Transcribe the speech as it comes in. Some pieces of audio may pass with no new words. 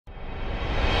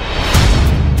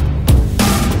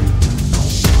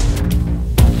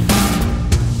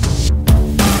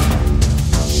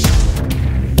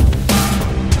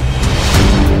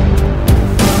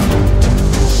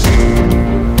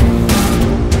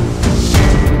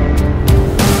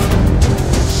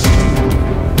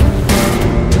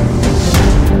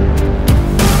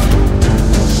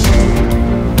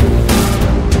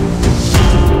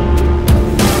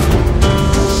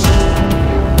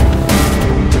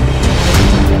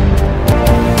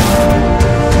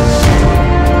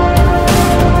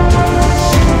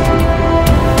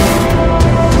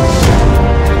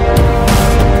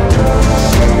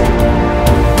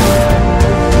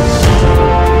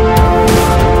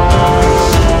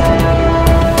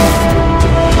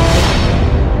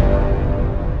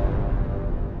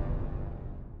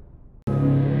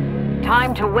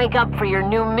wake up for your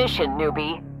new mission,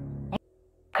 newbie.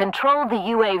 Control the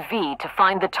UAV to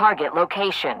find the target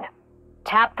location.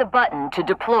 Tap the button to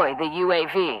deploy the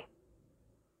UAV.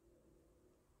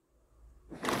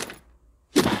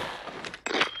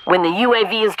 When the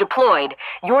UAV is deployed,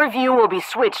 your view will be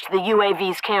switched to the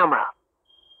UAV's camera.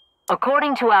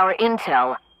 According to our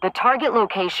intel, the target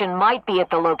location might be at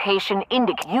the location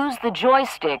indicated. Use the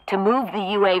joystick to move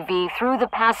the UAV through the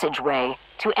passageway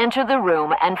to enter the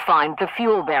room and find the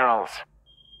fuel barrels.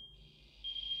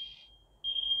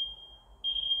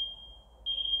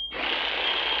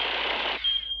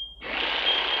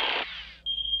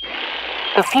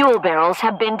 The fuel barrels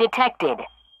have been detected.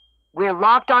 We're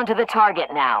locked onto the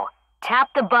target now. Tap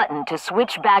the button to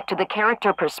switch back to the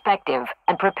character perspective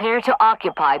and prepare to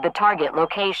occupy the target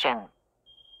location.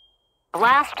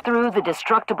 Blast through the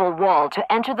destructible wall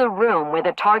to enter the room where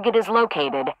the target is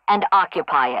located and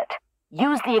occupy it.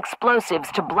 Use the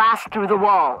explosives to blast through the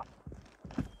wall.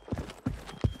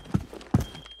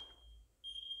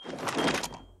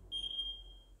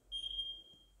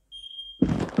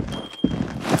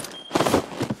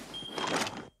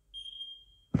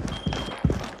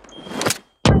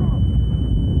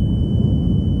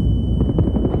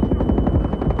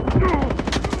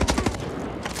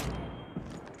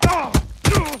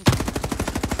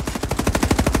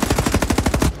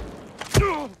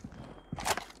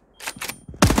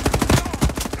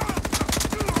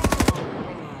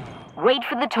 Wait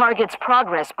for the target's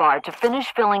progress bar to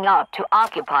finish filling up to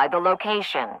occupy the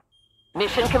location.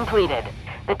 Mission completed.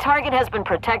 The target has been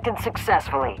protected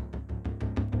successfully.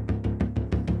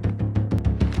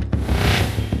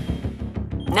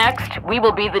 Next, we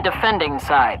will be the defending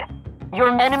side. Your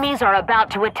enemies are about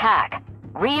to attack.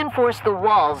 Reinforce the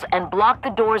walls and block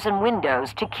the doors and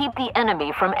windows to keep the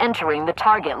enemy from entering the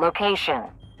target location.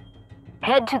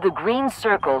 Head to the green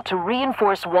circle to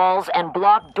reinforce walls and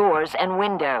block doors and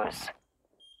windows.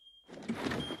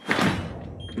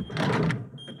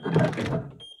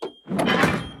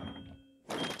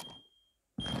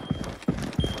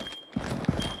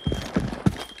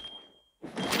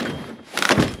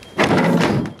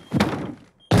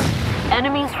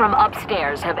 Enemies from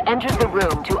upstairs have entered the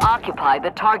room to occupy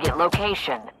the target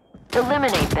location.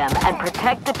 Eliminate them and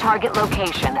protect the target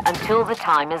location until the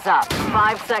time is up.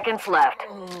 5 seconds left.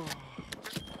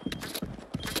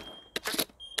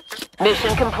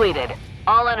 Mission completed.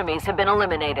 All enemies have been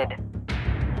eliminated.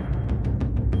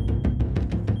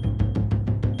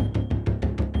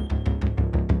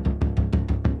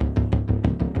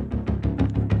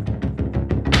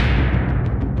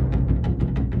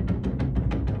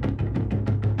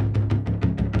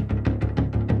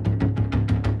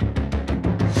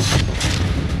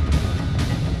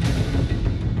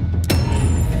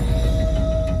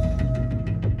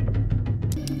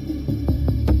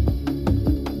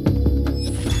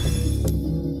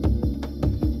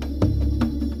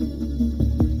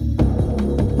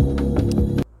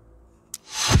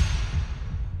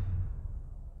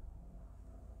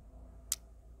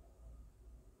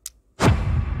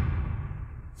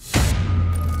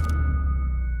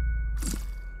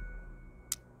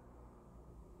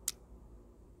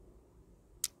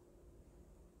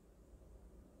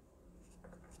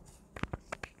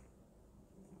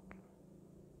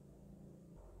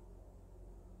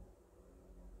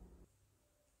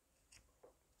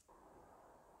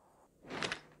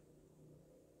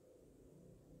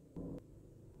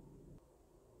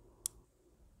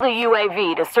 The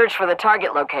UAV to search for the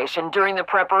target location during the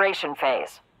preparation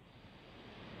phase.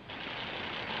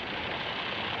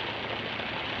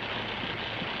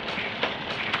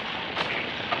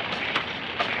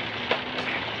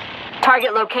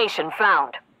 Target location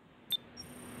found.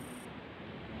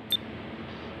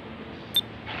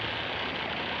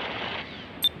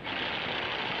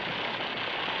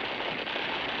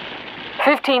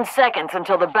 "15 seconds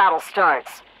until the battle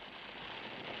starts.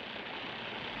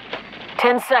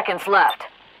 10 seconds left.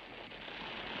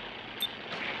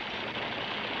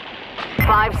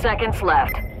 5 seconds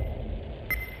left.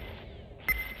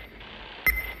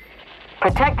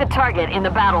 Protect the target in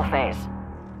the battle phase.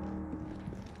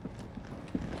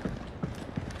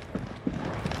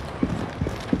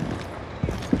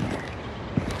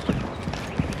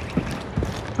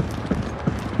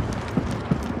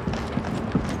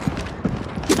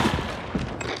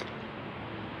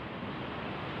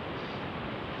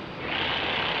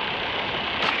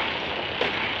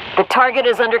 The target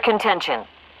is under contention.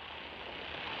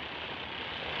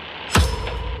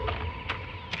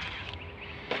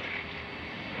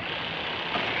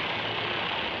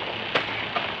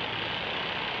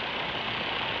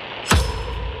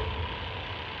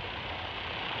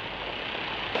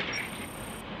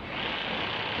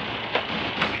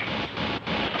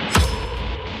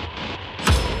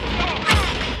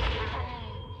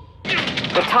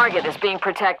 The target is being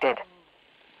protected.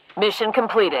 Mission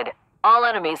completed. All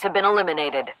enemies have been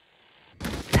eliminated.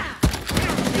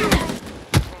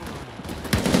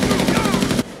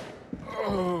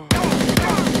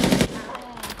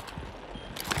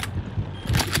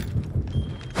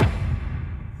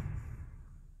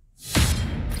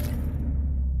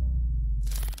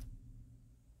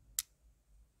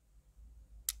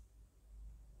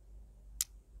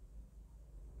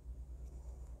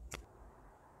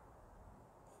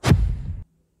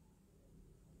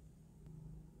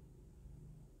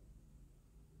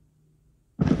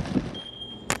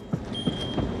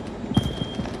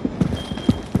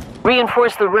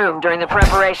 Reinforce the room during the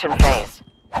preparation phase.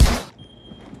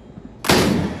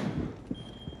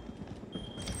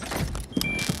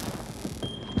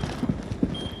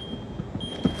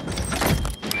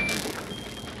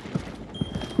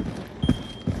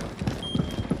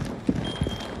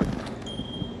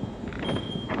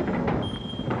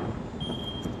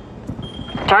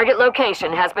 Target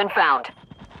location has been found.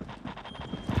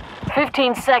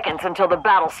 15 seconds until the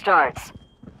battle starts.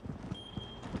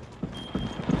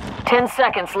 10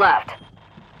 seconds left.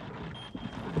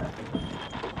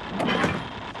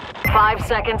 5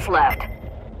 seconds left.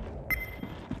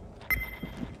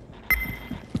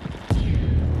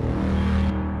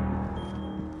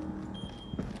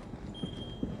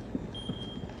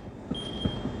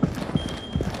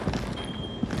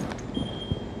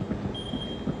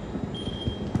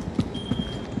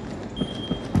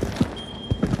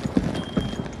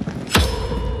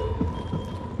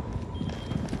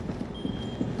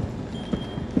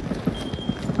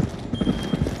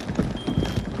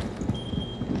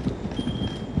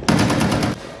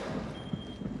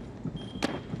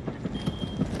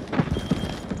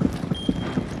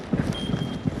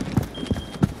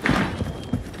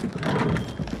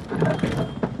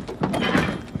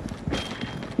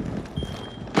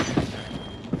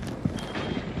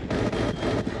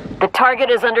 The target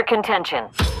is under contention.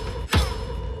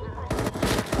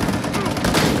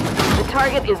 The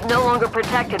target is no longer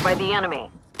protected by the enemy.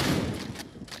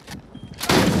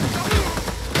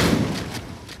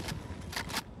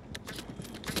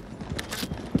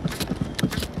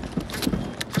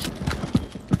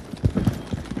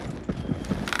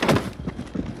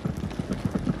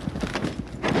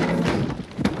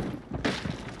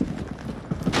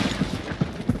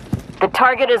 The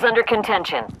target is under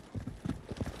contention.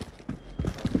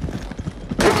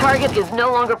 The target is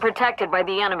no longer protected by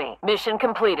the enemy. Mission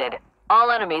completed. All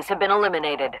enemies have been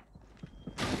eliminated.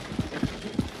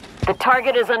 The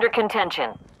target is under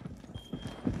contention.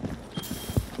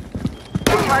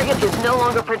 The target is no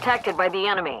longer protected by the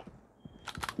enemy.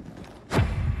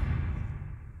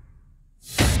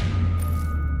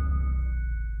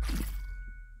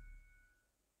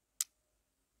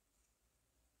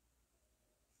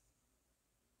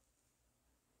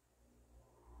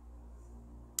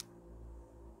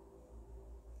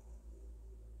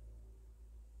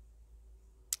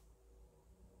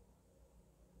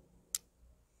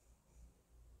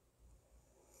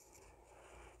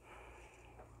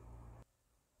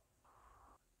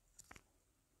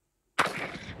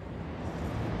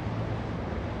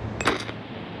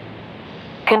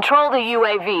 Control the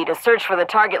UAV to search for the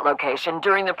target location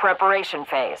during the preparation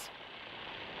phase.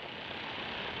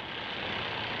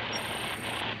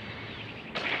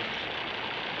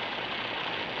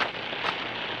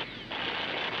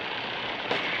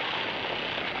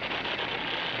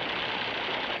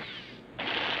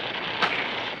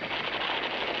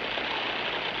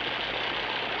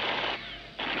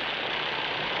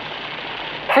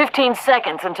 "15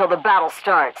 seconds until the battle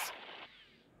starts.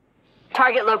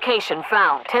 Target location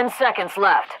found. 10 seconds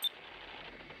left.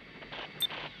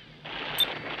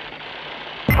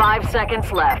 5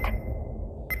 seconds left.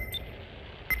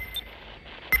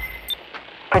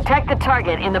 Protect the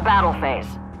target in the battle phase.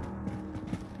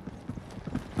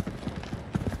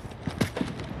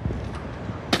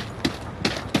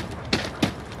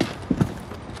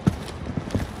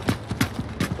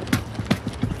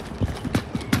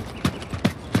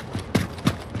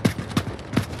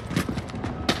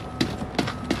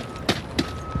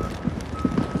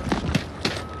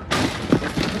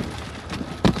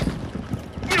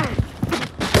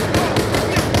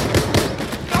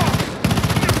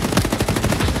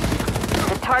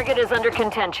 Target is under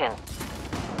contention.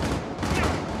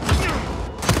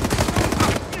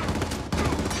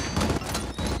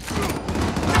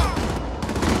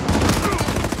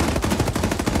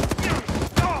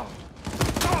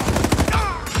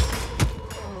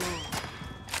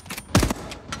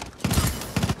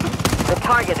 The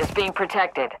target is being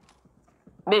protected.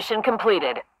 Mission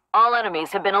completed. All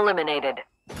enemies have been eliminated.